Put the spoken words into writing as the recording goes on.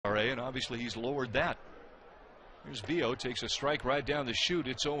obviously he's lowered that. Here's Vio, takes a strike right down the chute.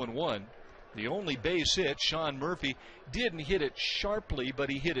 It's 0-1. The only base hit, Sean Murphy didn't hit it sharply, but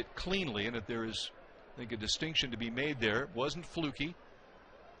he hit it cleanly. And if there is, I think, a distinction to be made there, it wasn't fluky.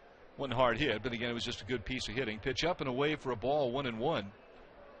 One hard hit, but again, it was just a good piece of hitting. Pitch up and away for a ball, 1-1.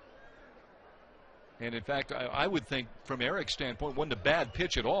 And in fact, I would think from Eric's standpoint, wasn't a bad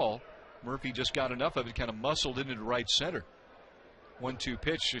pitch at all. Murphy just got enough of it, kind of muscled into the right center. 1-2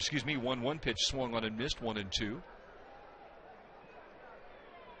 pitch, 1-1 pitch swung on and missed 1-2. Do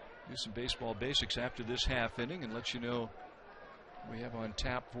some baseball basics after this half inning and let you know we have on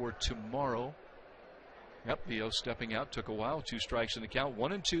tap for tomorrow. Yep, Vio stepping out, took a while. 2 strikes in the count.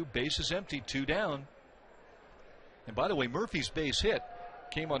 1-2, bases empty, 2 down. And by the way, Murphy's base hit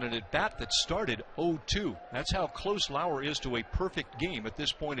came on an at-bat that started 0-2. That's how close Lauer is to a perfect game at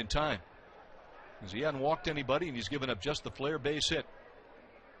this point in time. Because he hadn't walked anybody and he's given up just the flare base hit.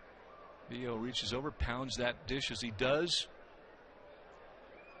 Vio reaches over, pounds that dish as he does.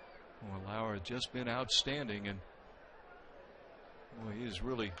 Well, Lauer had just been outstanding, and boy, he is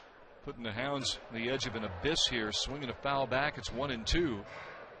really putting the Hounds on the edge of an abyss here. Swinging a foul back. It's 1-2.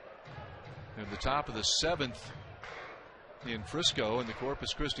 At the top of the 7th in Frisco, and the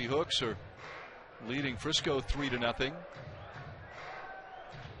Corpus Christi Hooks are leading Frisco 3-0.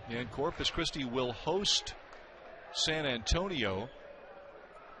 And Corpus Christi will host San Antonio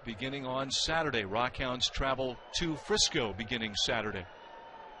beginning on Saturday. RockHounds travel to Frisco beginning Saturday.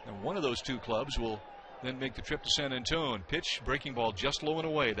 And one of those 2 clubs will then make the trip to San Antonio. Pitch, breaking ball just low and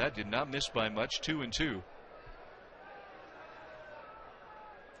away. That did not miss by much. 2-2.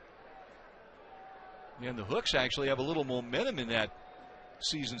 And the Hooks actually have a little momentum in that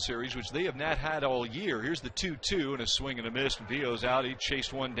season series, which they have not had all year. Here's the 2-2 and a swing and a miss. Vio's out. He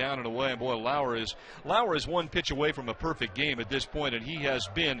chased one down and away. And boy, Lauer is 1 pitch away from a perfect game at this point, and he has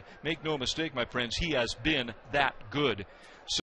been, make no mistake, my friends, he has been that good.